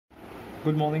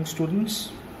Good morning,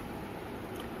 students.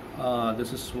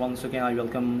 This is once again I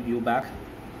welcome you back.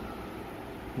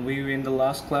 In the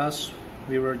last class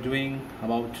we were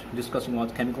discussing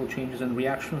about chemical changes and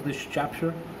reactions this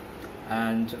chapter,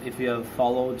 and if you have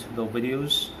followed the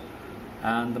videos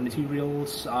and the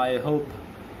materials, I hope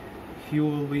you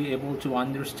will be able to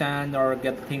understand or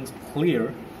get things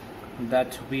clear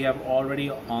that we have already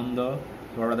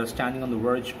standing on the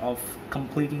verge of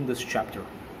completing this chapter.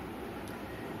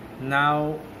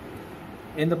 Now,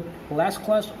 in the last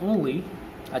class only,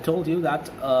 I told you that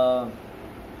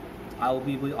I will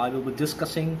be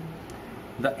discussing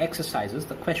the exercises,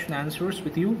 the question answers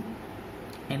with you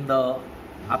in the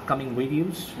upcoming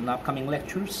videos, in the upcoming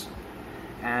lectures.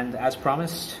 And as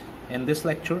promised, in this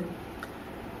lecture,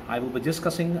 I will be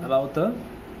discussing about the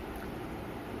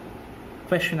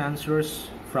question answers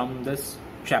from this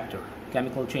chapter,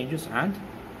 chemical changes and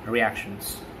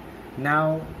reactions.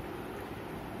 Now,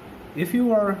 if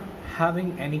you are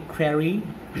having any query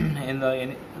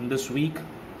in this week,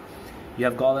 you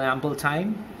have got ample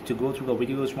time to go through the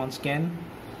videos once again.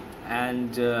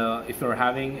 And if you're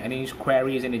having any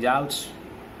queries, any doubts,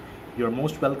 you're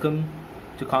most welcome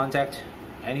to contact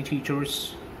any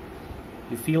teachers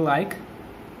you feel like,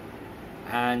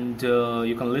 and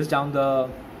you can list down the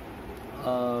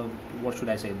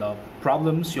the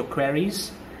problems, your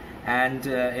queries, and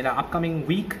in an upcoming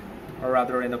week, or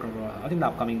rather in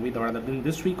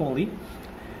this week only,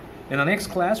 in the next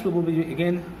class we will be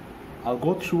again, I'll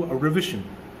go through a revision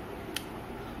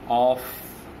of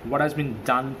what has been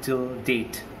done till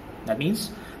date. That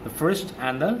means the first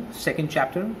and the second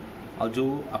chapter, I'll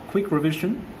do a quick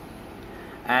revision,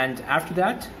 and after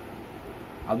that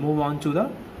I'll move on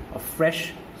to a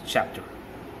fresh chapter.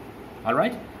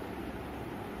 Alright,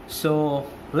 so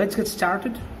let's get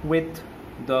started with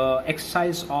the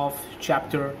exercise of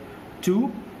chapter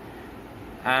 2.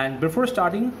 And before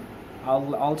starting,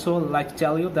 I'll also like to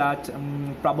tell you that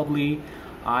probably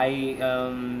I've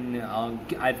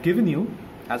given you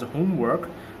as a homework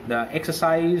the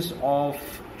exercise of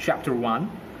chapter 1,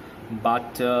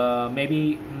 but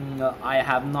maybe I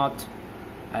haven't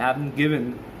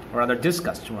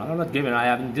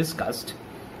discussed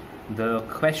the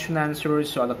question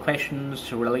answers or the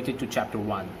questions related to chapter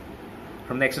 1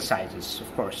 from the exercises,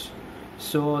 of course.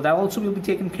 So that also will be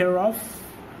taken care of.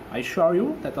 I assure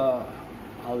you that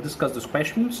I'll discuss those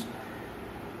questions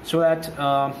so that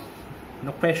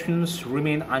no questions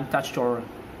remain untouched or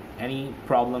any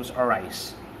problems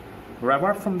arise.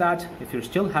 Apart from that, if you're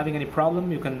still having any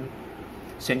problem, you can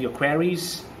send your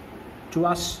queries to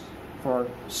us for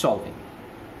solving.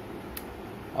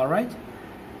 Alright?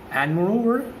 And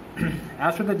moreover,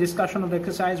 after the discussion of the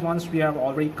exercise, once we are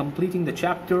already completing the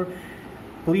chapter,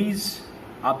 please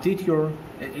update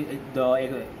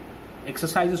the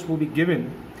exercises will be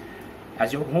given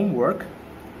as your homework,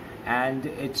 and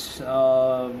it's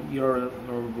the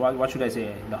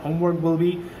homework will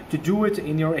be to do it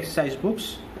in your exercise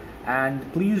books,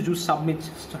 and please do submit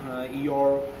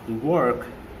your work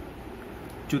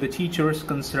to the teachers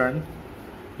concerned,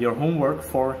 your homework,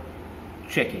 for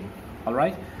checking. All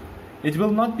right, it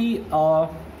will not be a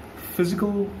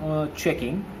physical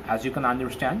checking, as you can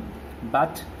understand,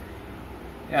 but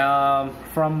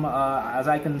as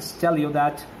I can tell you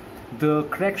that the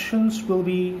corrections will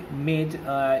be made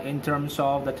in terms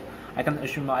of that. I can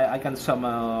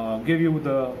give you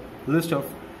the list of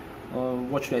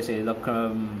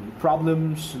the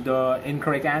problems, the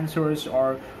incorrect answers,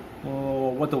 or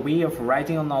what the way of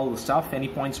writing on all the stuff, any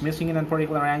points missing in a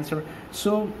particular answer.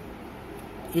 So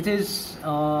it is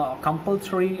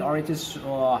compulsory, or it is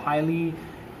highly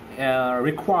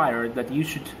required that you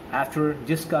should, after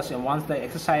discuss, and once the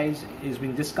exercise is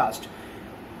being discussed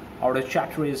or the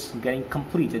chapter is getting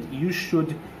completed, you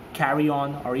should carry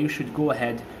on, or you should go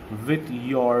ahead with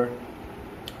your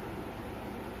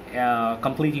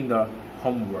completing the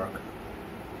homework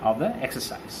of the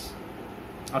exercise.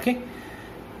 Okay,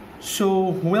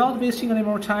 so without wasting any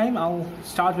more time, I'll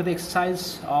start with the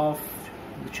exercise of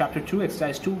chapter 2,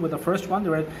 exercise 2, with the first one.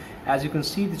 There are, as you can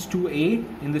see, it's 2A.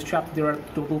 In this chapter there are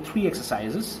total 3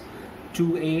 exercises,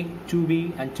 2A,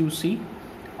 2B and 2C.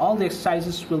 All the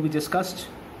exercises will be discussed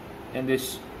in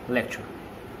this lecture.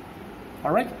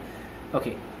 Alright,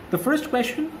 okay, the first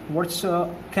question, what's a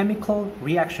chemical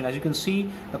reaction? As you can see,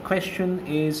 the question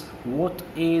is, what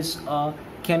is a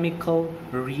chemical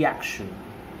reaction?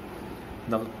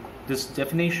 This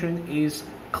definition is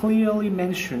clearly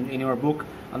mentioned in your book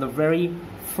on the very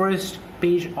first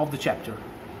page of the chapter.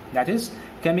 That is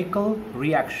chemical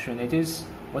reaction. It is,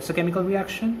 what's a chemical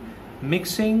reaction?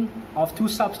 Mixing of two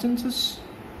substances.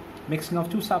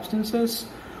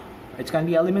 It can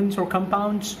be elements or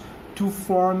compounds to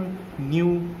form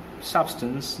new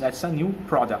substance, that's a new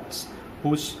products,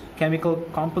 whose chemical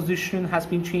composition has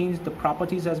been changed, the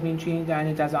properties has been changed, and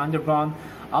it has undergone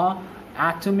a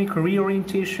atomic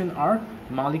reorientation or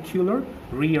molecular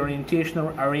reorientation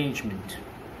or arrangement.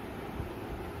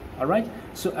 All right,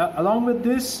 so along with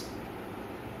this,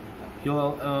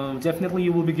 you'll definitely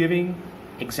you will be giving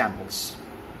examples.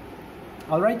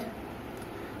 All right,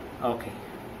 okay.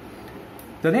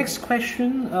 The next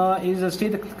question is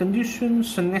state the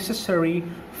conditions necessary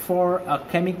for a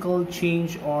chemical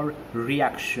change or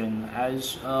reaction.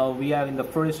 As we have in the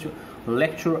first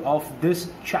lecture of this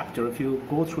chapter, if you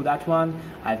go through that one,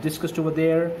 I've discussed over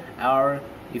there, or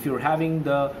if you're having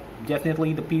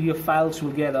definitely the PDF files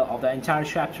you'll get of the entire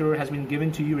chapter has been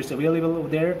given to you. It's available over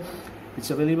there.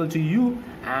 It's available to you,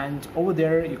 and over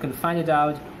there you can find it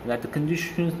out that the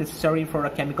conditions necessary for a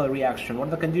chemical reaction. What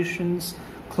are the conditions?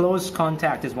 Close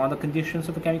contact is one of the conditions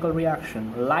of a chemical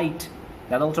reaction. Light,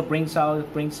 that also brings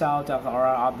out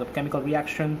the chemical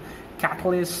reaction.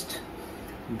 Catalyst,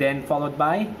 then followed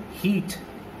by heat.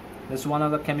 This is one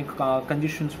of the chemical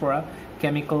conditions for a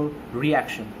chemical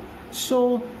reaction.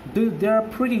 So they are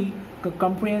pretty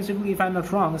comprehensively, if I'm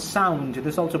not wrong, sound.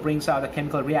 This also brings out a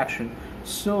chemical reaction.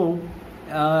 So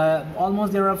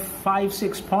almost there are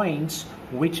 5-6 points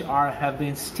which have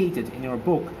been stated in your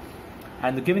book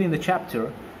and given in the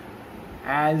chapter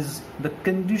as the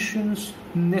conditions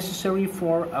necessary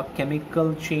for a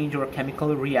chemical change or a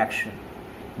chemical reaction.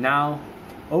 Now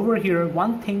over here,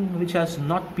 one thing which has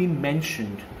not been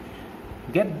mentioned,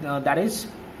 that is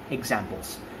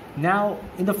examples. Now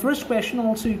in the first question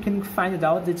also you can find it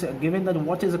out. It's given that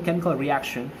what is a chemical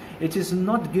reaction. It is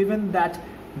not given that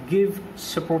give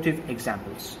supportive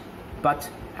examples, but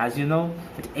as you know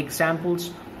that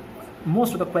examples,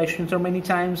 most of the questions, or many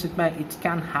times it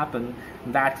can happen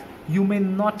that you may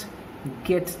not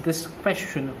get this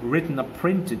question written or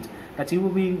printed, that you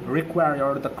will be required,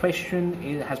 or the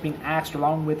question has been asked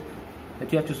along with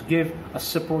that you have to give a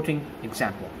supporting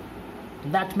example.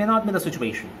 That may not be the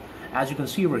situation as you can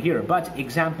see over here, but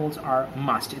examples are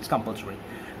must, it's compulsory.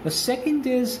 The second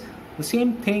is the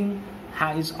same thing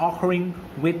is occurring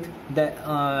with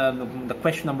the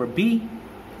question number B,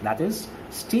 that is,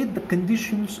 state the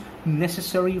conditions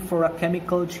necessary for a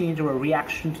chemical change or a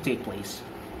reaction to take place.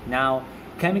 Now,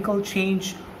 chemical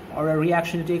change or a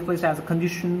reaction to take place has the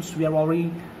conditions we have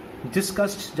already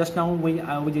discussed. Just now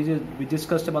we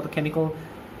discussed about the chemical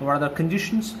or other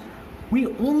conditions. We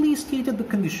only stated the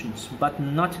conditions, but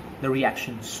not the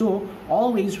reaction. So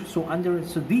always, so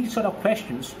these sort of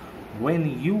questions,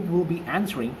 when you will be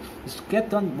answering, just get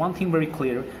done one thing very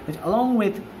clear, that along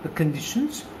with the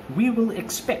conditions, we will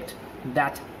expect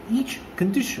that each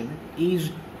condition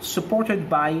is supported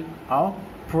by a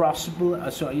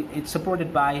it's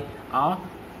supported by a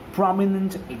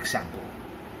prominent example.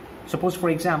 Suppose, for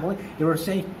example,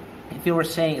 if you were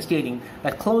stating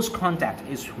that close contact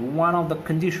is one of the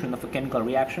conditions of a chemical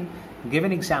reaction, give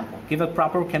an example, give a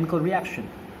proper chemical reaction.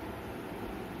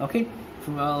 Okay,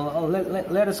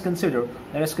 let us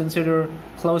consider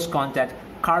close contact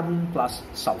carbon plus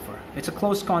sulfur. It's a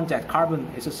close contact. Carbon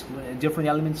is a different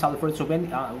element, sulfur. So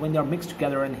when they're mixed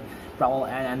together and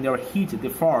they're heated, they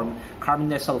form carbon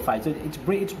disulfide. So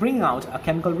it's bringing out a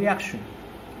chemical reaction.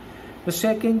 The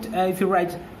second, if you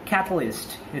write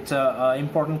catalyst, it's an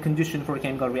important condition for a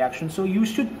chemical reaction. So you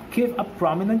should give a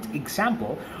prominent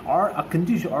example or a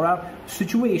condition or a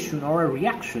situation or a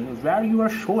reaction where you are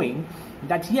showing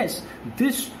that yes,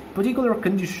 this particular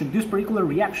condition, this particular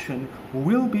reaction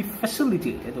will be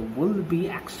facilitated, will be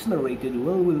accelerated,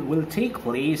 will take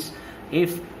place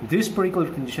if this particular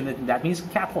condition, that means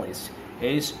catalyst,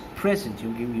 is present.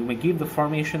 You may give the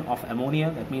formation of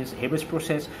ammonia, that means Haber's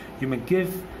process. You may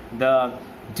give the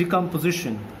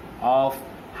decomposition of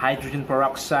hydrogen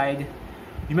peroxide.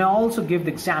 You may also give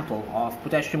the example of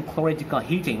potassium chloride,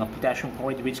 heating of potassium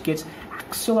chloride, which gets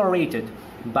accelerated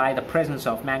by the presence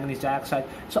of manganese dioxide.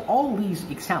 So all these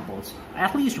examples,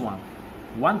 at least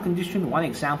one condition, one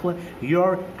example,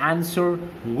 your answer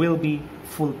will be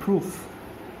foolproof.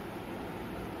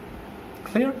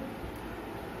 Clear?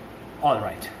 All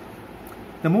right.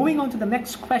 Now moving on to the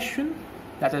next question,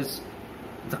 that is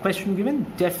the question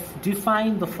given,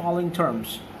 define the following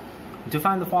terms.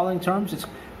 Define the following terms. It's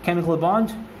chemical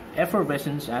bond,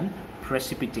 effervescence, and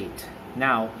precipitate.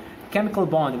 Now, chemical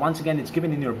bond, once again, it's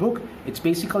given in your book. It's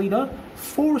basically the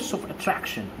force of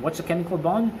attraction. What's a chemical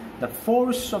bond? The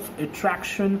force of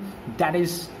attraction that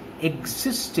is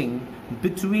existing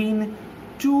between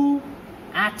two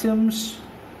atoms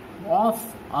of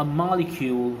a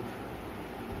molecule,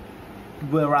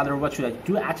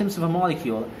 two atoms of a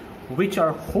molecule which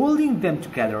are holding them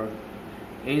together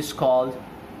is called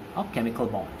a chemical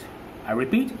bond. I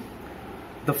repeat,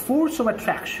 the force of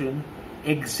attraction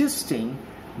existing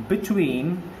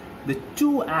between the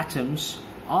two atoms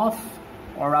of,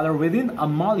 or rather within a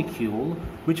molecule,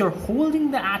 which are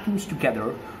holding the atoms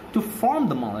together to form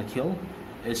the molecule,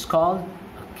 is called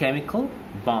a chemical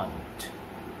bond.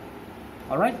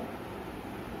 Alright?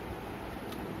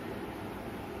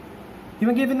 You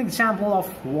may give an example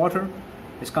of water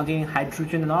is containing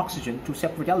hydrogen and oxygen, two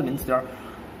separate elements there,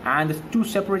 and the two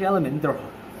separate elements they're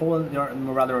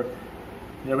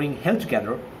being held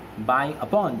together by a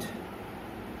bond.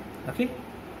 Okay?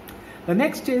 The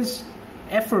next is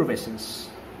effervescence.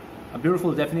 A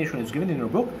beautiful definition is given in your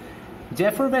book. The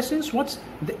effervescence, what's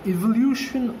the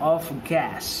evolution of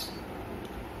gas?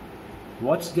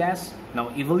 What's gas? Now,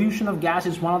 evolution of gas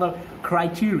is one of the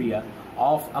criteria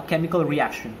of a chemical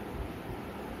reaction.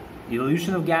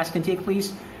 Evolution of gas can take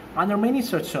place under many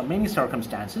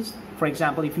circumstances. For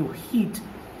example, if you heat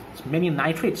many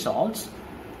nitrate salts,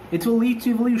 it will lead to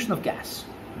evolution of gas.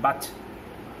 But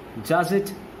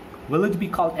will it be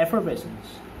called effervescence?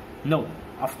 No,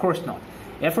 of course not.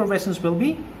 Effervescence will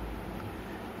be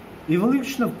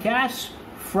evolution of gas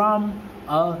from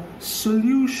a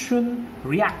solution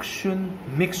reaction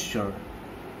mixture.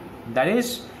 That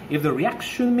is, if the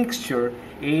reaction mixture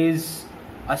is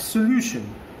a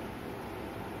solution,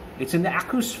 it's in the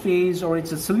aqueous phase or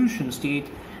it's a solution state,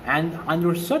 and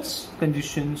under such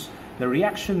conditions the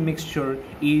reaction mixture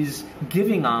is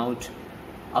giving out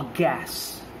a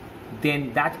gas,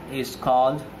 then that is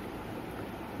called,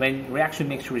 when reaction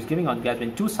mixture is giving out gas,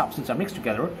 when two substances are mixed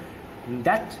together,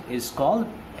 that is called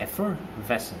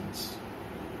effervescence.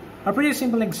 A pretty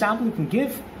simple example you can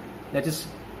give, that is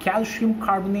calcium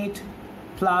carbonate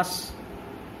plus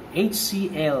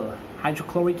HCl,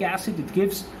 hydrochloric acid. It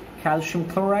gives calcium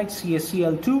chloride,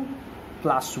 CaCl2,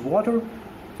 plus water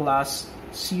plus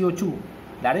CO2.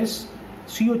 That is,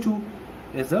 CO2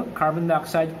 is the carbon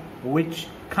dioxide which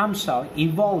comes out,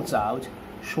 evolves out,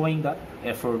 showing the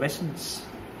effervescence.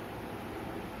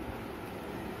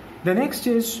 The next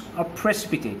is a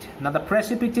precipitate. Now the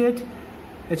precipitate,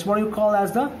 it's what you call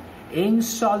as the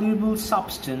insoluble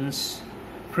substance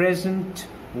present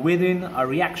within a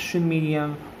reaction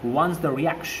medium once the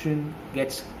reaction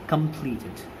gets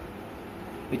completed.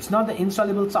 It's not the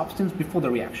insoluble substance before the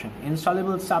reaction.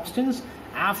 Insoluble substance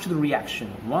after the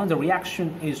reaction. Once the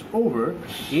reaction is over,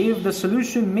 if the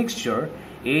solution mixture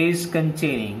is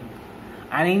containing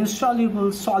an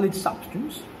insoluble solid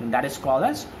substance, then that is called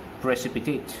as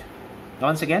precipitate.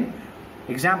 Once again,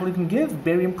 example you can give,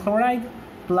 barium chloride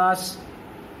plus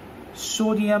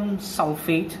sodium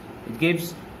sulfate. It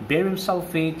gives barium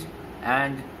sulfate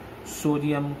and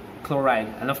sodium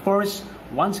chloride. And of course,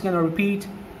 once again I repeat,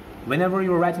 whenever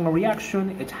you're writing a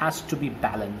reaction, it has to be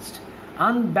balanced.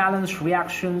 Unbalanced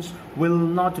reactions will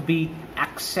not be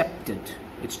accepted.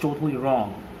 It's totally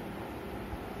wrong.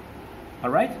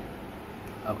 Alright?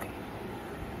 Okay.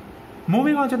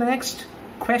 Moving on to the next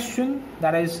question,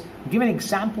 that is, give an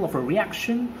example of a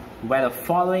reaction where the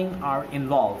following are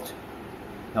involved.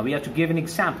 Now we have to give an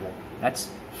example. That's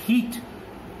heat.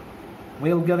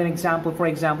 We'll give an example, for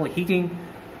example, heating.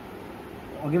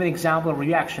 I'll give an example of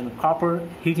reaction. Copper,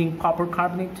 heating copper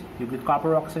carbonate, you get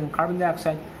copper oxide and carbon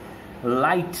dioxide.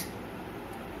 Light,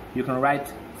 you can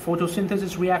write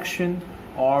photosynthesis reaction,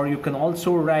 or you can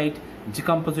also write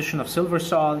decomposition of silver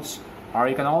salts, or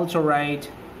you can also write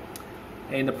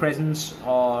in the presence,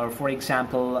 or for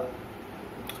example,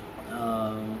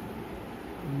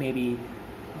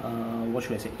 what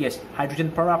should I say? Yes,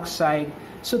 hydrogen peroxide.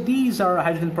 So these are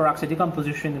hydrogen peroxide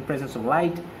decomposition in presence of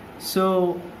light.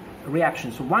 So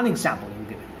reactions. So one example we'll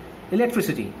give it.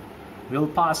 Electricity. We'll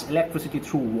pass electricity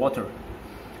through water.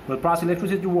 We'll pass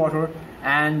electricity through water,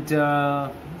 and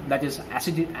that is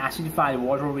acidified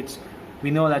water, which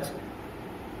we know that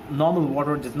normal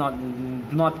water do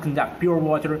not conduct. Pure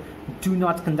water do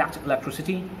not conduct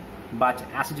electricity, but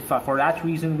acidify. For that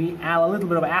reason, we add a little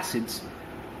bit of acids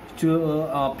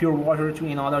to pure water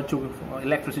in order to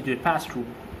electricity to pass through,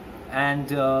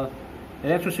 and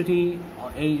electricity,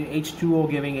 H2O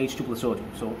giving H2 plus O2.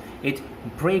 So it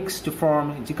breaks to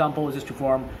form, it decomposes to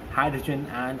form hydrogen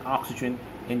and oxygen,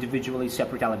 individually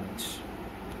separate elements.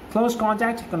 Close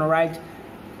contact, you're going to write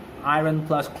iron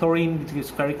plus chlorine, it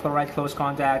gives ferric chloride, close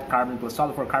contact, carbon plus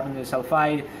sulfur, carbon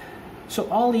sulfide. So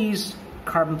all these,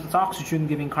 carbon plus oxygen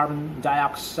giving carbon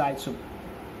dioxide, so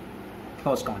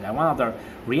close contact. One of the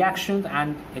reactions,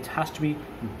 and it has to be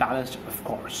balanced, of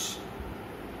course.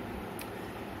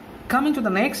 Coming to the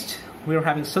next, we're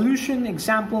having solution,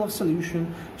 example of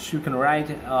solution. So you can write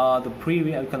the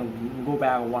previous, you can go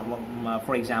back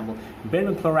for example,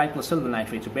 barium chloride plus silver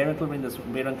nitrate. So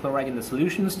barium chloride in the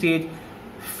solution state,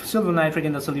 silver nitrate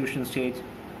in the solution state.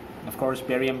 Of course,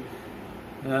 barium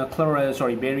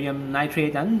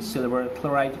nitrate and silver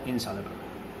chloride insoluble.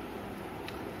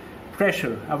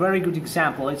 Pressure, a very good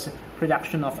example. It's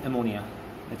production of ammonia.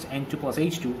 It's N2 plus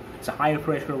H2. It's a higher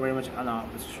pressure, very much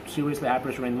seriously high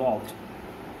pressure involved.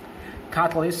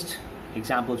 Catalyst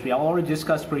examples we have already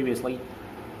discussed previously.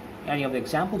 Any of the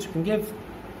examples you can give: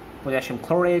 potassium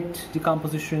chlorate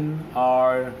decomposition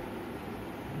or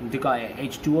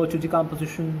H2O2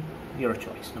 decomposition, your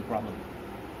choice, no problem.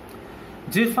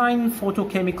 Define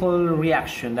photochemical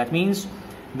reaction. That means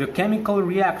the chemical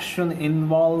reaction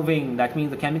involving, that means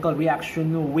the chemical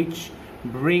reaction which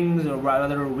brings, or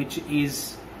rather which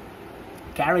is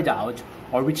carried out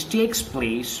or which takes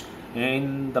place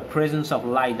in the presence of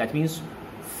light. That means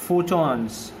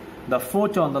photons. The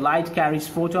light carries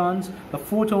photons. The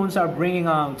photons are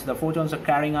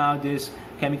carrying out this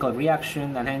chemical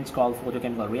reaction, and hence called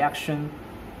photochemical reaction.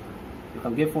 You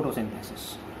can give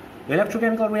photosynthesis.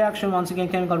 Electrochemical reaction, once again,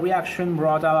 chemical reaction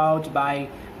brought about by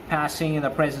passing in the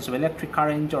presence of electric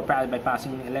current or by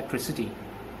passing electricity.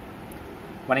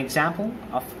 One example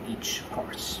of each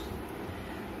course.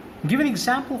 Give an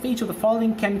example of each of the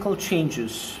following chemical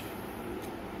changes.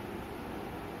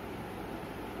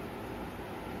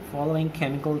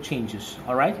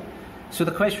 Alright, so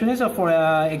the question is for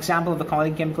example of the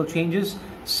following chemical changes.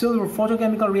 Silver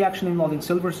photochemical reaction involving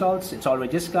silver salts, it's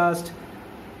already discussed.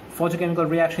 Photochemical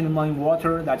reaction involving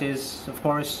water, that is of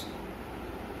course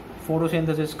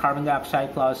photosynthesis, carbon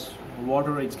dioxide plus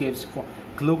water, it gives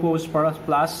glucose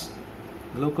plus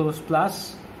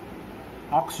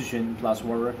oxygen plus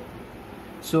water.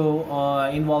 So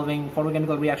involving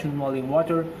photochemical reaction involving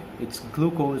water, it's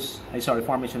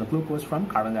formation of glucose from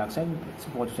carbon dioxide. It's a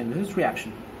photosynthesis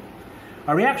reaction.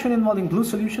 A reaction involving blue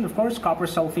solution, of course, copper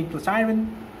sulfate plus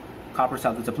iron. Copper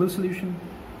sulfate is a blue solution.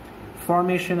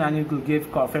 Formation, and it will give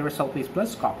ferrous sulfate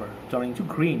plus copper, turning to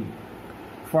green.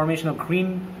 Formation of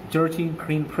dirty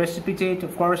green precipitate,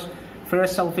 of course,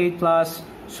 ferrous sulfate plus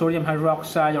sodium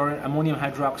hydroxide or ammonium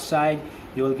hydroxide.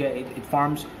 You will get it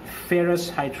forms ferrous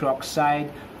hydroxide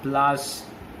plus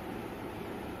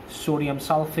sodium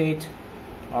sulfate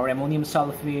or ammonium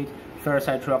sulfate. Ferrous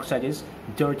hydroxide is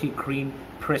dirty green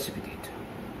precipitate.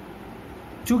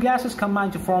 Two gases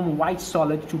combine to form white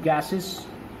solid. Two gases,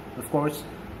 of course,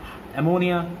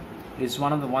 ammonia is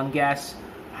one gas.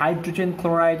 Hydrogen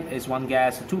chloride is one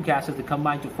gas. The two gases that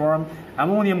combine to form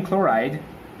ammonium chloride.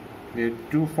 They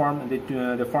form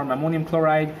ammonium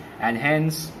chloride, and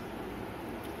hence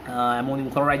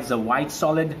ammonium chloride is a white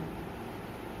solid.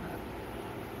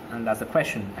 And that's the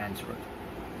question answered.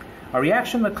 A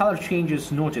reaction where color change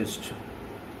is noticed.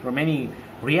 There are many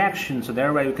reactions, so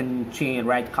there where you can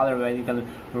write color, where you can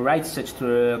write such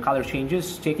color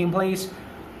changes taking place.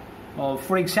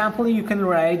 For example, you can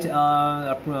write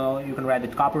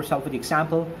the copper sulfate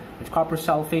example. With copper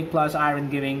sulfate plus iron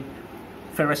giving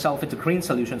ferrous sulfate to green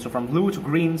solution, so from blue to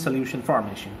green solution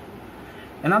formation.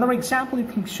 Another example, you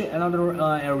can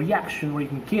a reaction where you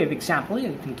can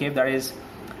give there is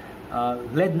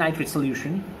lead nitrate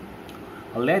solution.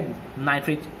 A lead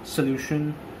nitrate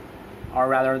solution, or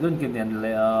rather, don't give them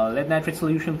lead nitrate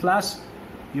solution plus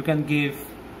you can give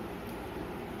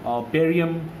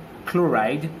barium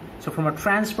chloride. So from a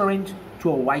transparent to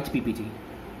a white PPT.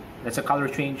 That's a color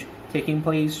change taking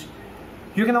place.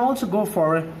 You can also go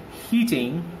for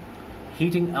heating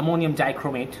ammonium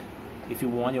dichromate. If you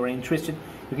want, you're interested,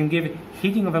 you can give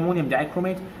heating of ammonium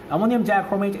dichromate. Ammonium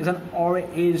dichromate is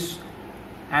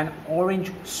an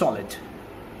orange solid.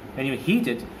 When you heat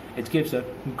it, it gives a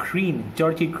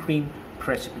dirty green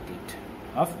precipitate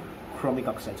of chromic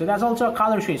oxide. So that's also a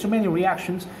color change. So many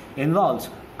reactions involves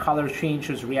color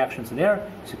changes, reactions there.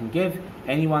 So you can give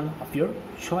any one of your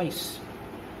choice.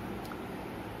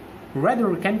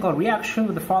 Rather, chemical reaction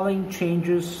with the following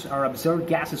changes are observed.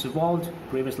 Gases evolved,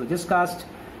 previously discussed.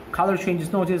 Color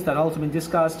changes noticed, that also been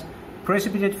discussed.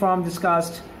 Precipitate form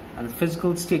discussed, and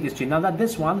physical state is changed. Now that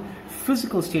this one,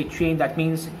 physical state change, that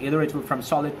means either it will from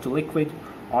solid to liquid,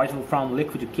 or it will from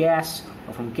liquid to gas,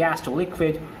 or from gas to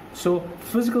liquid. So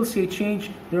physical state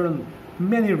change, there are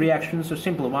many reactions. So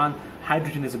simple one,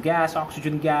 hydrogen is a gas,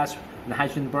 oxygen gas, and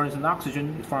hydrogen burns in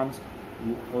oxygen, it forms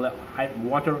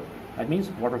water. That means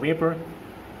water vapor,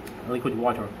 liquid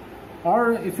water.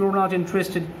 Or if you're not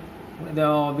interested,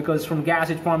 because from gas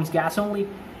it forms gas only,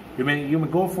 you may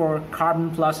go for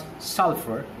carbon plus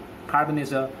sulfur. Carbon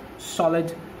is a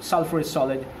solid, sulfur is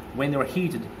solid. When they're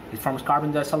heated, it forms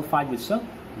carbon disulfide, which is a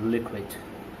liquid.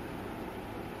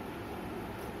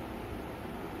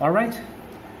 Alright,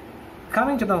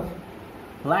 coming to the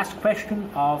last question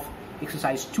of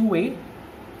exercise 2A.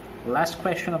 Last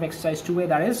question of exercise 2A,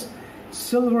 that is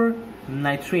silver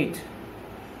nitrate.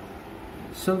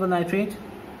 Silver nitrate.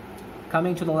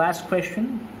 Coming to the last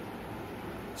question.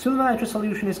 Silver nitrate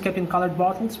solution is kept in colored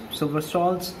bottles. Silver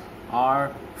salts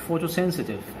are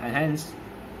photosensitive, and hence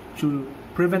to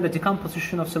prevent the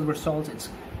decomposition of silver salts, it's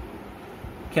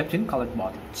kept in colored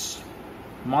bottles.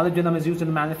 Molybdenum is used in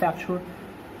the manufacture.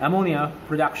 Ammonia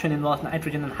production involves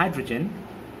nitrogen and hydrogen.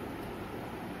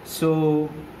 So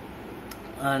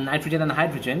nitrogen and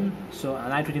hydrogen. So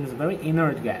nitrogen is a very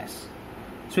inert gas.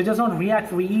 So it does not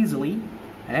react very easily,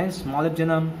 and hence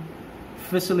molybdenum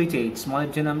facilitates.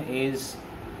 Molybdenum is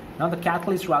not the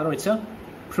catalyst, rather it's a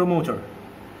promoter.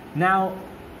 Now,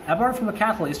 apart from the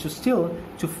catalyst, to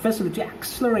facilitate, to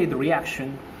accelerate the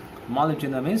reaction,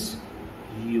 molybdenum is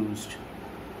used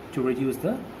to reduce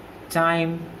the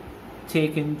time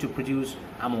taken to produce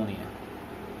ammonia.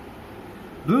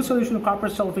 Blue solution of copper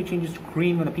sulfate changes to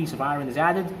green when a piece of iron is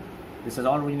added. This has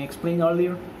already been explained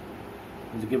earlier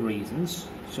to give reasons.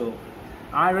 So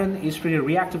iron is pretty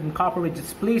reactive in copper. It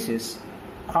displaces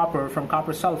copper from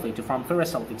copper sulfate to form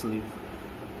ferrous sulfate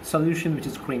solution, which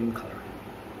is green in color.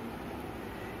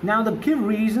 Now the give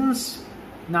reasons.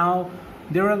 Now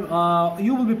there are,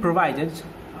 you will be provided.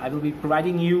 I will be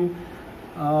providing you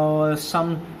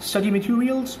some study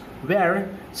materials where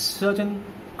certain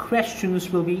questions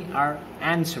are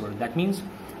answered. That means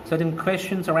certain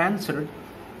questions are answered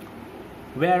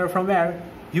from where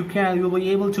you will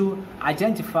be able to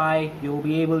identify, you will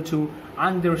be able to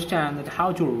understand that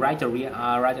how to write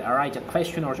a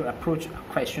question or to approach a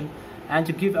question, and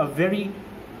to give a very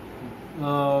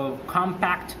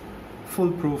compact,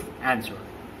 foolproof answer.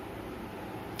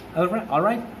 All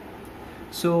right.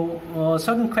 So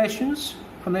certain questions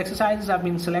from the exercises have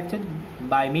been selected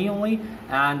by me only,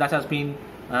 and that has been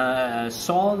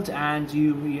solved, and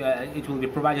it will be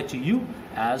provided to you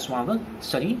as one of the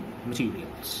study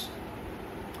materials.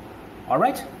 All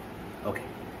right. Okay.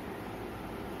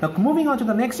 Now moving on to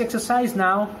the next exercise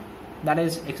now, that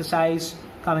is exercise,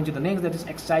 coming to the next, that is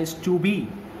exercise 2B.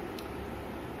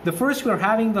 The first, we are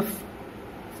having the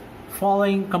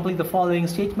complete the following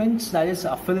statements, that is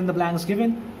fill in the blanks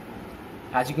given.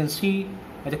 As you can see,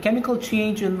 that a chemical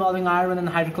change involving iron and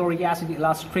hydrochloric acid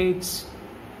illustrates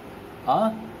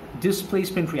a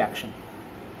displacement reaction.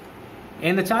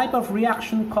 In the type of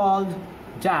reaction called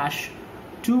dash,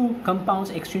 two compounds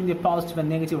exchange their positive and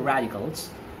negative radicals.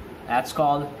 That's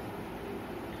called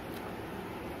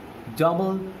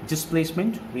double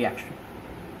displacement reaction.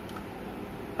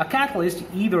 A catalyst,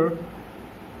 either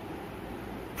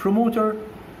promoter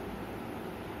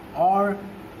or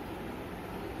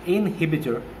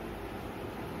inhibitor.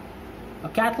 A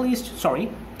catalyst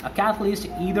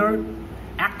either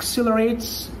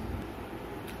accelerates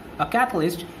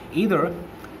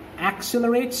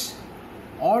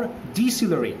or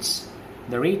decelerates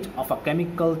the rate of a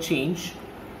chemical change,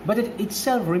 but it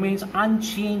itself remains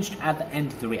unchanged at the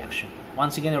end of the reaction.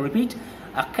 Once again, I repeat,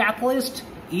 a catalyst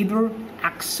either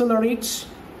accelerates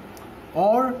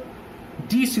or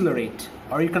decelerates,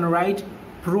 or you can write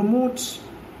promotes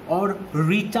or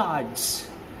retards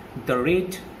the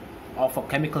rate of a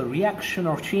chemical reaction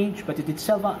or change, but it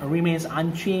itself remains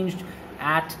unchanged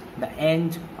at the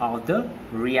end of the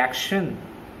reaction.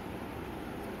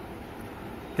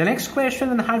 The next question,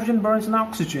 when hydrogen burns in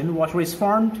oxygen, water is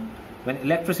formed. When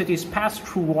electricity is passed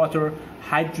through water,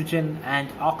 hydrogen and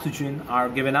oxygen are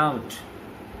given out.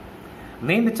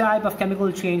 Name the type of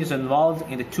chemical changes involved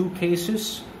in the two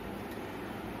cases.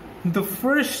 The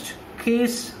first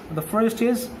is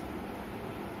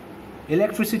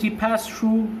electricity passed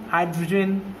through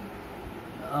hydrogen.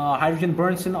 Hydrogen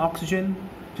burns in oxygen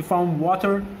to form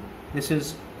water. This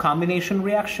is combination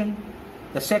reaction.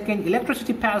 The second,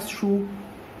 electricity passed through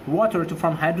water to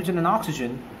form hydrogen and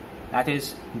oxygen. That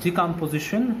is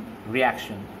decomposition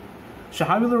reaction. So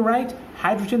how will you write?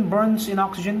 Hydrogen burns in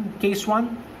oxygen. Case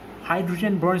 1,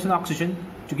 hydrogen burns in oxygen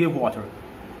to give water.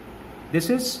 This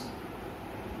is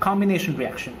combination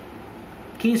reaction.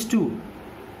 Case 2,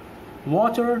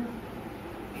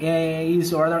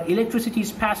 electricity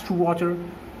is passed through water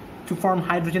to form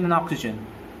hydrogen and oxygen.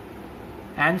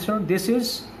 Answer, this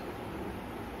is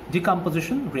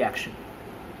decomposition reaction.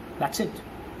 That's it.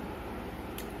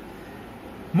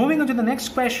 Moving on to the next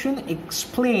question,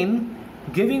 explain,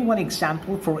 giving one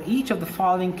example for each of the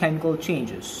following chemical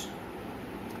changes.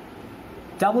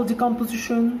 Double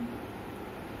decomposition,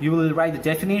 you will write the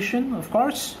definition, of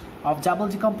course, of double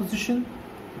decomposition.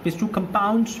 These two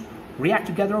compounds react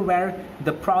together where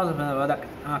the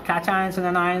cations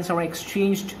and anions are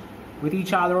exchanged with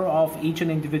each other of each and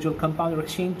individual compound or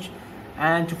exchange,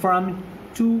 and to form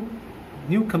two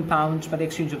new compounds by the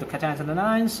exchange of the cations and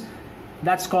anions.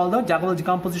 That's called the double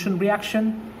decomposition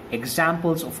reaction.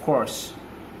 Examples, of course.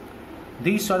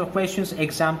 These sort of questions,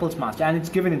 examples must, and it's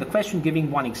given in the question,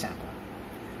 giving one example.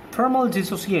 Thermal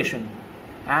dissociation.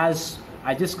 As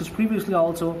I discussed previously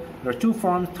also, there are two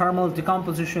forms, thermal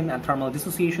decomposition and thermal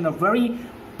dissociation. A very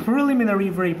preliminary,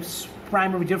 very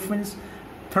primary difference.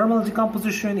 Thermal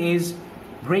decomposition is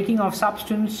breaking of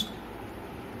substance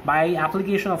by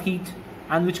application of heat,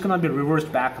 and which cannot be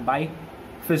reversed back by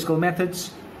physical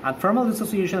methods. And thermal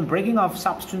dissociation, breaking of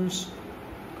substance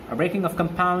or breaking of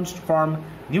compounds to form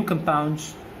new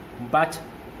compounds, but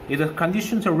if the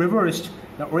conditions are reversed,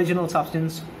 the original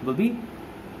substance will be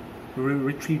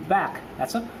retrieved back.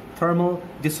 That's a thermal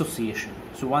dissociation.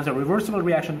 So one's a reversible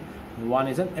reaction, one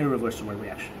is an irreversible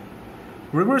reaction.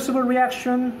 Reversible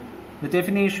reaction, the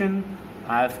definition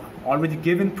I've already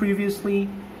given previously,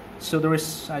 so there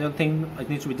is, I don't think it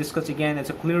needs to be discussed again. It's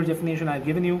a clear definition I've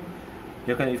given you.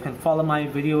 You can follow my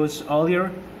videos earlier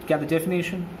to get the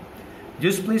definition.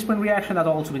 Displacement reaction, that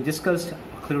also been discussed,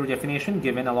 a clear definition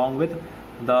given along with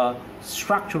the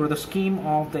structure or the scheme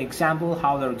of the example,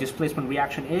 how the displacement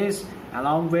reaction is,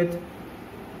 along with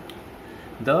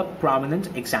the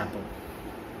prominent example.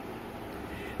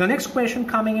 The next question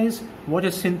coming is, what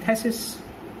is synthesis?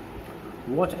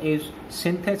 What is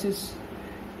synthesis?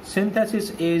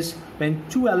 Synthesis is when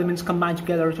two elements combine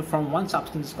together to form one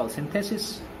substance. It's called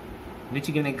synthesis. I need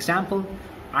to give an example.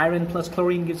 Iron plus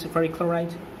chlorine gives ferric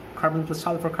chloride. Carbon plus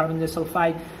sulfur, carbon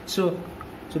disulfide. So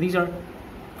these are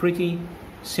pretty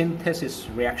synthesis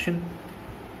reaction.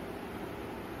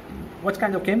 What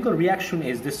kind of chemical reaction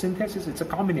is this synthesis? It's a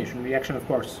combination reaction, of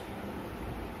course.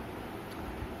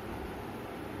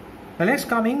 The next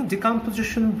coming,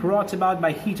 decomposition brought about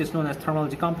by heat is known as thermal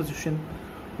decomposition.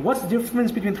 What's the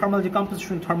difference between thermal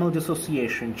decomposition and thermal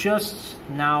dissociation? Just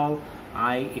now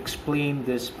I explained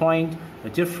this point, the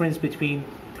difference between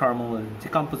thermal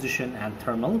decomposition and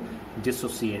thermal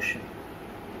dissociation.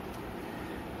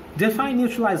 Define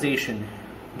neutralization.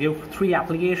 Give three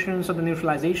applications of the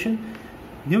neutralization.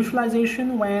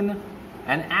 Neutralization when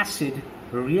an acid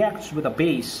reacts with a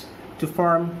base to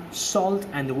form salt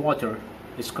and water.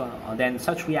 Then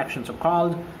such reactions are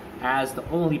called as the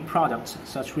only products.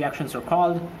 Such reactions are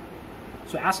called.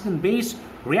 So acid and base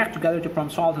react together to form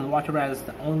salt and water as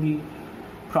the only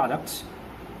products.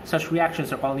 Such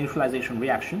reactions are called neutralization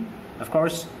reaction. Of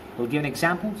course, we'll give an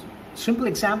example. Simple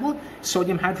example,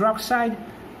 sodium hydroxide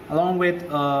along with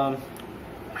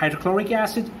hydrochloric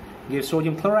acid gives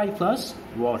sodium chloride plus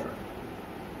water.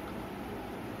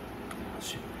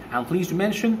 I'm pleased to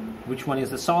mention which one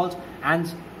is the salt and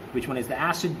which one is the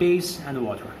acid, base, and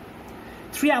water.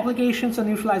 Three applications of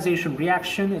neutralization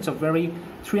reaction.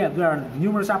 There are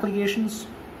numerous applications.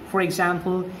 For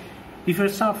example, if you're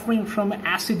suffering from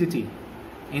acidity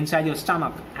inside your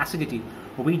stomach, acidity,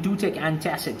 we do take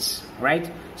antacids,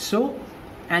 right? So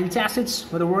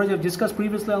antacids, with the word I've discussed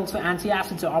previously, also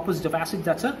antacids are opposite of acid,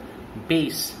 that's a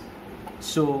base.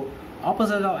 So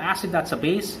opposite of acid, that's a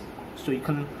base. So we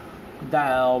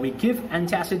give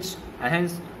antacids, and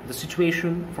hence the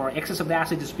situation for excess of the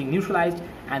acid is being neutralized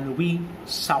and we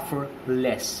suffer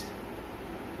less.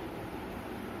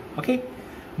 Okay,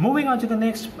 moving on to the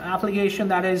next application,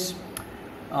 that is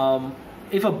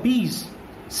if a bee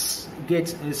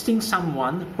stings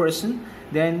someone person,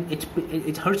 then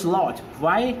it hurts a lot.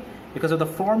 Why? Because of the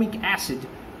formic acid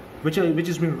which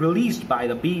is being released by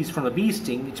the bees from the bee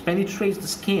sting. It penetrates the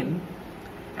skin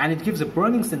and it gives a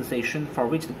burning sensation for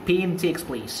which the pain takes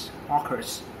place,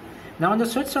 occurs. Now under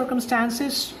such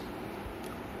circumstances,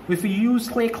 if we use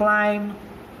slaked lime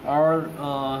or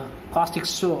caustic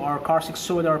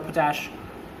soda or potash,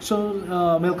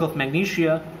 milk of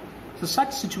magnesia, so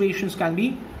such situations can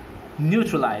be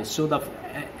neutralized. So the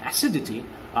acidity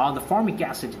or the formic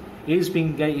acid is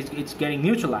getting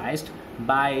neutralized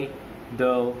by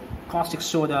the caustic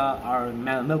soda or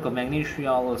milk of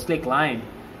magnesia or slaked lime,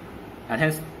 and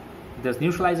hence this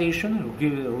neutralization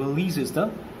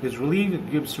gives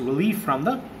relief from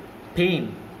the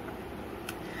pain.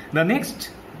 The next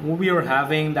we are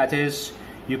having, that is,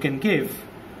 you can give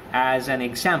as an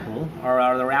example or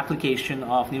other application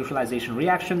of neutralization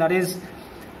reaction, that is,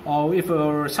 if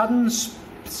a sudden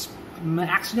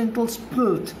accidental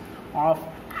spilt of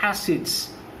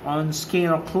acids on skin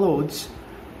or clothes,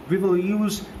 we will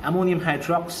use ammonium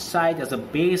hydroxide as a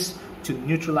base to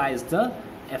neutralize the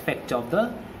effect of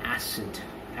the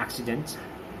accidents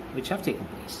which have taken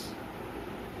place.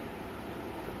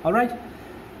 Alright,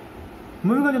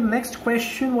 moving on to the next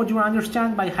question. What do you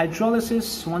understand by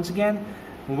hydrolysis? Once again,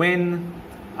 when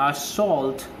a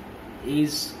salt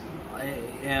is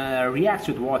reacts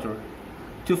with water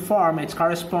to form its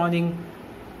corresponding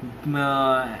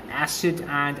acid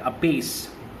and a base.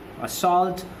 A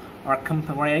salt or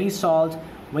any salt,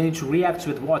 when it reacts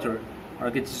with water or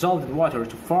gets dissolved in water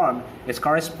to form its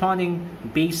corresponding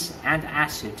base and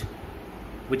acid,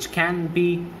 which can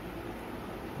be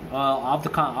of the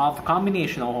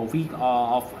combination of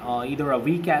either a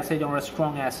weak acid or a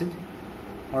strong acid,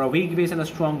 or a weak base and a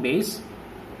strong base.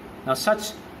 Now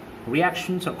such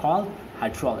reactions are called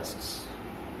hydrolysis.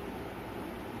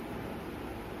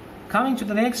 Coming to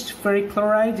the next, ferric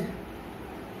chloride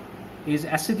is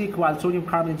acidic while sodium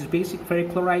carbonate is basic.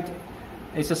 Ferric chloride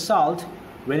is a salt.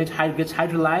 When it gets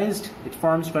hydrolyzed, it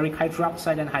forms ferric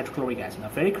hydroxide and hydrochloric acid. Now,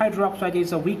 ferric hydroxide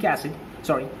is a weak acid.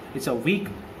 Sorry, it's a weak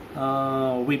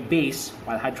base,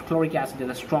 while hydrochloric acid is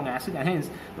a strong acid, and hence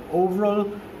the overall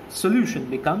solution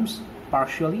becomes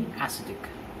partially acidic.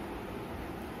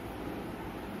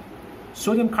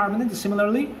 Sodium carbonate is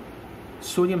similarly.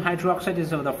 Sodium hydroxide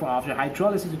is after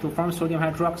hydrolysis, it will form sodium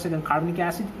hydroxide and carbonic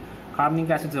acid. Carbonic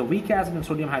acid is a weak acid and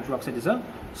sodium hydroxide is a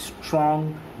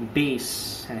strong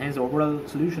base, and hence the overall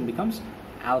solution becomes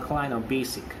alkaline or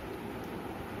basic.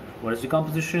 What is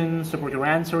decomposition? Support your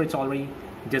answer, it's already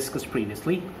discussed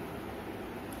previously.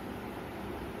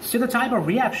 So the type of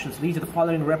reactions lead to the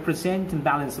following: represent and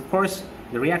balance. Of course,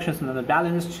 the reactions are not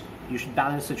balanced. You should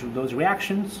balance those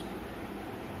reactions.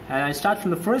 And I start from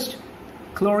the first.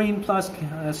 Chlorine plus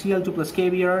Cl2 plus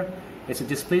KBr, it's a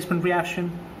displacement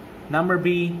reaction. Number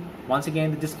B, once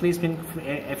again the displacement,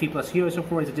 Fe plus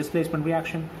HSO4 is a displacement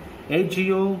reaction.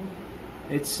 HGO,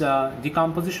 it's a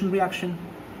decomposition reaction.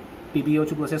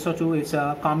 PbO2 plus SO2, it's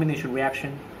a combination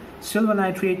reaction. Silver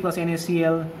nitrate plus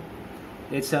NaCl,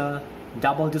 it's a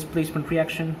double displacement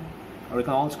reaction, or you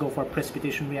can also go for a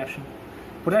precipitation reaction.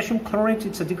 Potassium chlorate,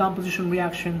 it's a decomposition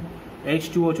reaction.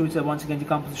 H2O2, it's a once again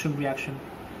decomposition reaction.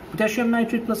 Potassium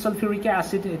nitrate plus sulfuric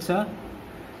acid, it's a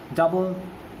double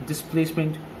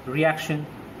displacement reaction.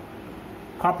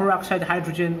 Copper oxide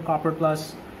hydrogen, copper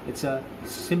plus, it's a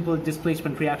simple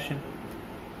displacement reaction.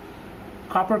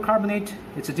 Copper carbonate,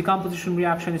 it's a decomposition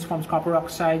reaction, it forms copper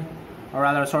oxide, or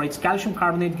rather, sorry, it's calcium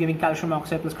carbonate giving calcium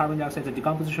oxide plus carbon dioxide, it's a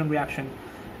decomposition reaction.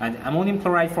 And ammonium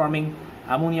chloride forming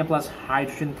ammonia plus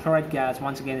hydrogen chloride gas,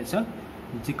 once again, it's a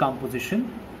decomposition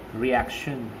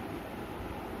reaction.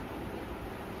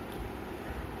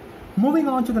 Moving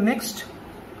on to the next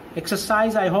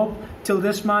exercise, I hope till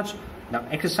this much. Now,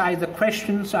 exercise the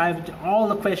questions. All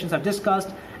the questions I've discussed,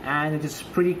 and it is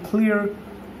pretty clear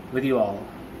with you all.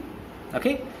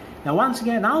 Okay. Now, once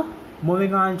again, now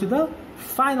moving on to the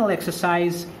final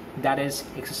exercise, that is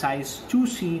exercise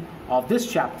 2C of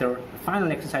this chapter. The final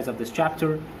exercise of this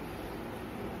chapter.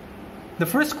 The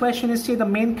first question is, say the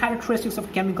main characteristics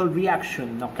of chemical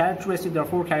reaction. Now, characteristics, there are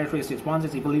 4 characteristics. One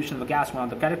is evolution of a gas, one of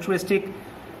the characteristic.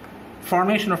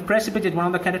 Formation of precipitate, one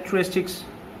of the characteristics.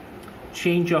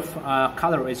 Change of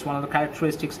color is one of the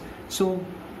characteristics. So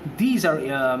these are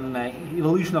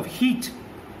evolution of heat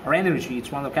or energy.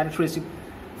 It's one of the characteristics.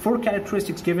 4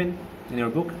 characteristics given in your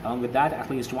book. Along with that,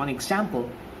 at least one example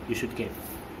you should give.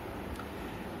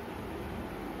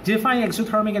 Define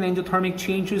exothermic and endothermic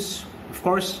changes. Of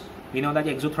course, we know that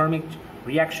exothermic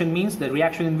reaction means the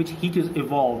reaction in which heat is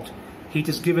evolved. Heat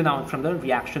is given out from the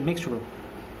reaction mixture.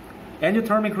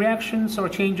 Endothermic reactions or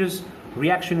changes,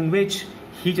 reaction in which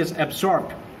heat is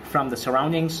absorbed from the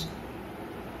surroundings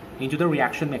into the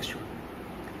reaction mixture.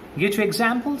 Give 2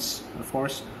 examples. Of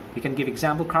course, we can give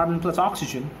example: carbon plus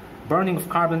oxygen. Burning of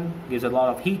carbon gives a lot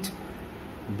of heat.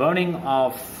 Burning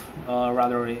of,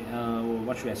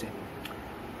 what should I say?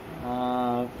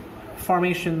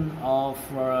 Formation of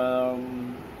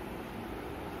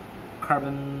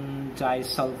carbon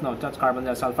disulfide. No, that's carbon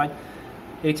disulfide.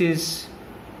 It is.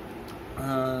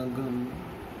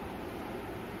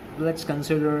 Let's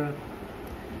consider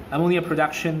ammonia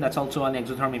production. That's also an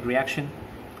exothermic reaction.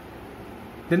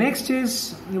 The next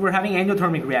is we're having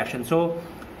endothermic reaction. So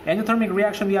endothermic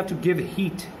reaction, we have to give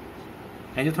heat.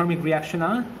 Endothermic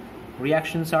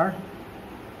reactions are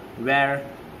where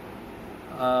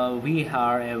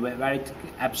where it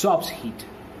absorbs heat.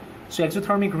 So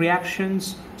exothermic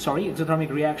reactions,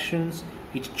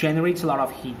 it generates a lot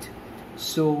of heat.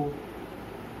 So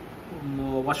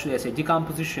what should I say?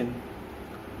 Decomposition,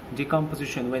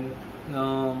 when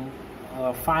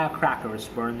firecrackers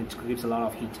burn, it gives a lot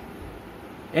of heat.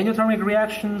 Endothermic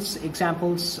reactions,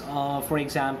 examples, for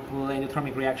example,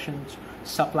 endothermic reactions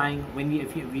supplying when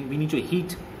we need to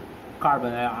heat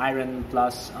carbon, iron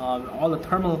plus all the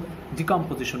thermal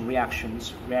decomposition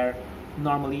reactions, where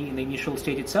normally in the initial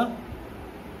state it's a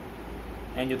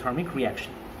endothermic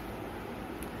reaction.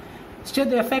 State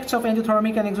the effects of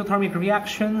endothermic and exothermic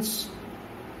reactions.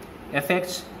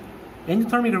 Effects.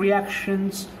 Endothermic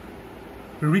reactions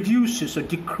reduces or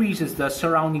decreases the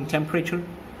surrounding temperature,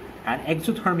 and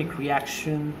exothermic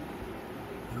reaction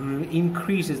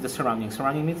increases the surrounding.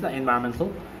 Surrounding means the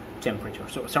environmental temperature.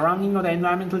 So surrounding or the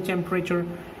environmental temperature,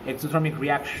 exothermic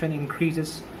reaction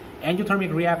increases.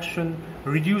 Endothermic reaction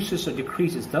reduces or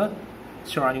decreases the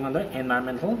surrounding or the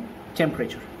environmental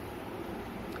temperature.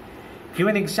 Give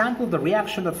an example of the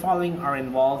reaction. The following are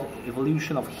involved: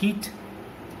 evolution of heat,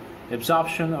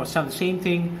 absorption, or same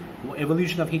thing.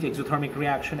 Evolution of heat, exothermic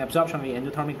reaction, absorption of the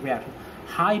endothermic reaction.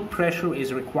 High pressure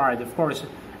is required. Of course,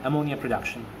 ammonia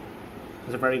production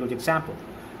is a very good example.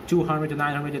 200 to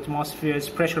 900 atmospheres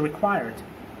pressure required.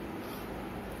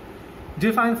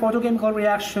 Define photochemical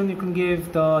reaction. You can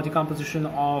give the decomposition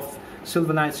of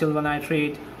silver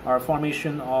nitrate, or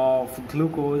formation of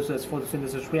glucose as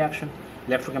photosynthesis reaction.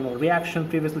 Electrochemical reaction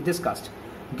previously discussed.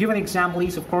 Give an example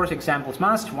is, of course, examples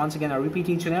must. Once again, I repeat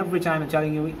each and every time I'm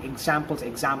telling you examples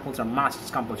are must. It's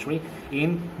compulsory.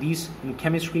 In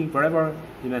chemistry, wherever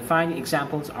you may find,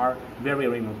 examples are very,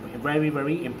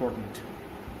 very important.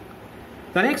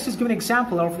 The next is give an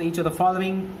example of each of the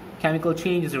following chemical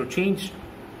changes or change,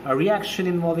 a reaction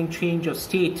involving change of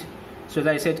state. So as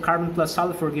I said, carbon plus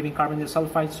sulfur giving carbon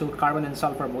disulfide, so carbon and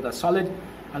sulfur both are solid,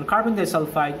 and carbon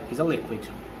disulfide is a liquid.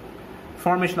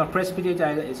 Formation of precipitate,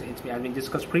 it's been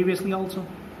discussed previously also.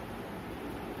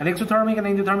 An exothermic and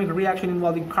endothermic reaction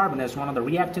involving carbon as one of the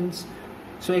reactants.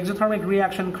 So exothermic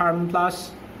reaction, carbon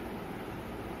plus,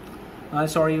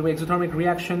 exothermic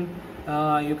reaction,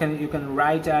 you can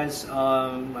write as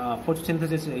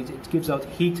photosynthesis, it gives out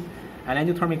heat, and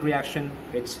endothermic reaction,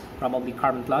 it's probably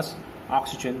carbon plus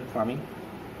oxygen forming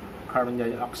carbon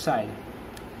dioxide.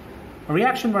 A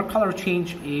reaction where color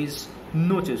change is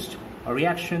noticed. A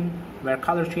reaction where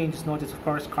color change is noticed, of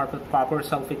course, copper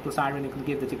sulfate plus iron. You can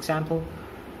give that example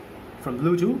from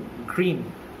blue to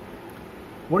green.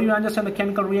 What do you understand the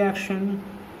chemical reaction?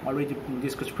 Already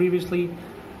discussed previously.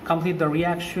 Complete the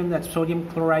reaction. That's sodium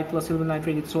chloride plus silver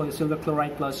nitrate. It's silver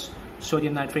chloride plus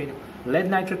sodium nitrate. Lead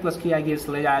nitrate plus Ki gives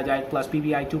lead iodide plus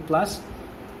PbI2 plus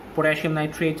potassium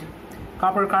nitrate.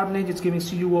 Copper carbonate is giving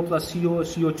CuO plus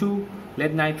CO2.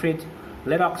 Lead nitrate.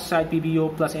 Lead oxide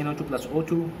PbO plus NO2 plus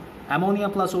O2. Ammonia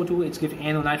plus O2, it's give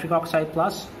NO nitric oxide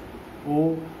plus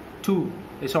O2.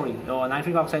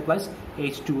 Nitric oxide plus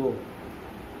H2O.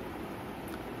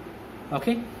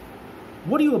 Okay.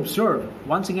 What do you observe?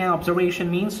 Once again,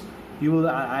 observation means you will.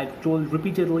 I've told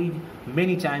repeatedly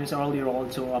many times earlier.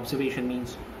 Also, observation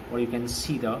means where you can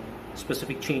see the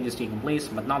specific changes taking place,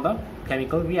 but not the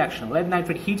chemical reaction. Lead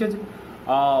nitrate heated,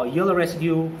 yellow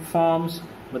residue forms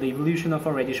with the evolution of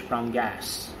a reddish brown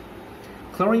gas.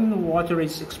 Chlorine water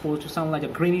is exposed to sunlight, a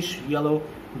greenish yellow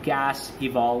gas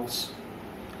evolves.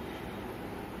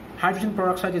 Hydrogen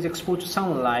peroxide is exposed to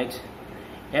sunlight,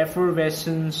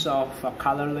 effervescence of a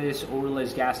colorless,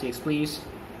 odorless gas takes place.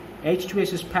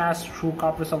 H2S is passed through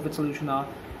copper sulfate solution. A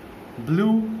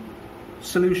blue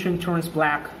solution turns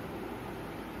black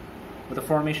with the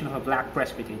formation of a black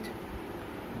precipitate.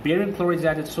 Barium chloride is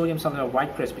added, sodium sulfate, a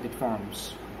white precipitate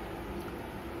forms.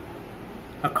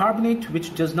 A carbonate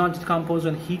which does not decompose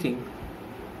on heating.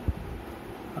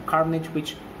 A carbonate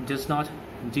which does not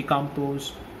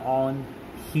decompose on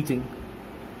heating.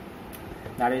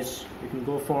 That is, you can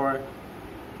go for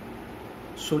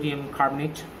sodium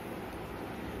carbonate.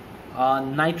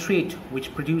 Nitrate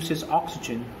which produces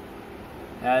oxygen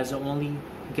as the only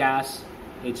gas.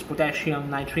 It's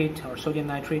potassium nitrate or sodium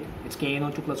nitrate. It's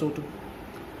KNO2 plus O2.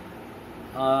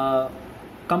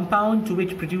 Compound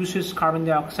which produces carbon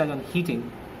dioxide on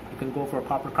heating, you can go for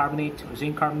copper carbonate or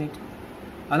zinc carbonate.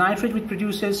 A nitrate which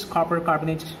produces copper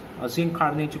carbonate or zinc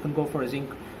carbonate, you can go for a zinc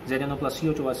ZNO plus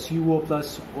CO2 or CuO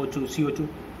plus O2 CO2.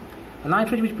 A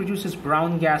nitrate which produces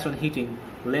brown gas on heating,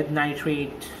 lead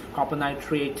nitrate, copper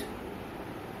nitrate,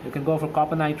 you can go for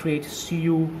copper nitrate.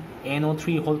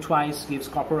 CuNO3 whole twice gives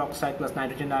copper oxide plus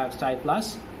nitrogen dioxide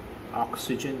plus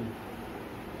oxygen.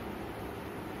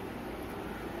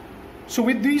 So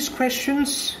with these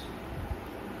questions,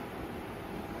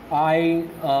 I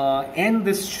end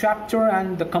this chapter,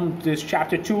 and this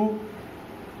chapter 2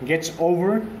 gets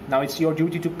over. Now it's your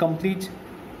duty to complete,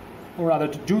 or rather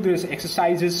to do these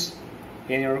exercises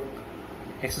in your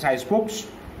exercise books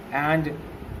and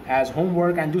as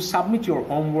homework, and do submit your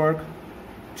homework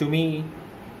to me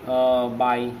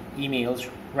by emails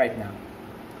right now.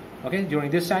 Okay,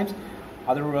 during this time,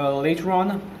 later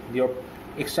on, your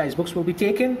exercise books will be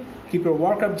taken. Keep your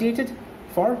work updated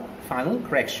for final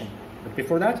correction. But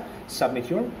before that, submit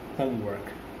your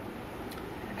homework.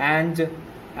 And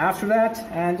After that,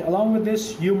 and along with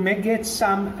this, you may get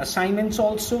some assignments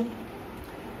also.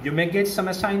 You may get some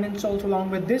assignments also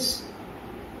along with this,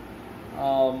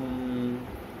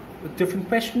 with different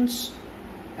questions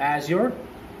as your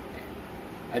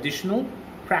additional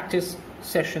practice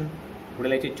session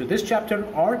related to this chapter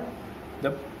or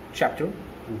the chapter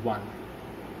 1.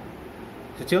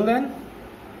 So till then,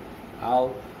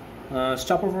 I'll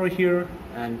stop over here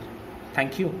and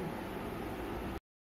thank you.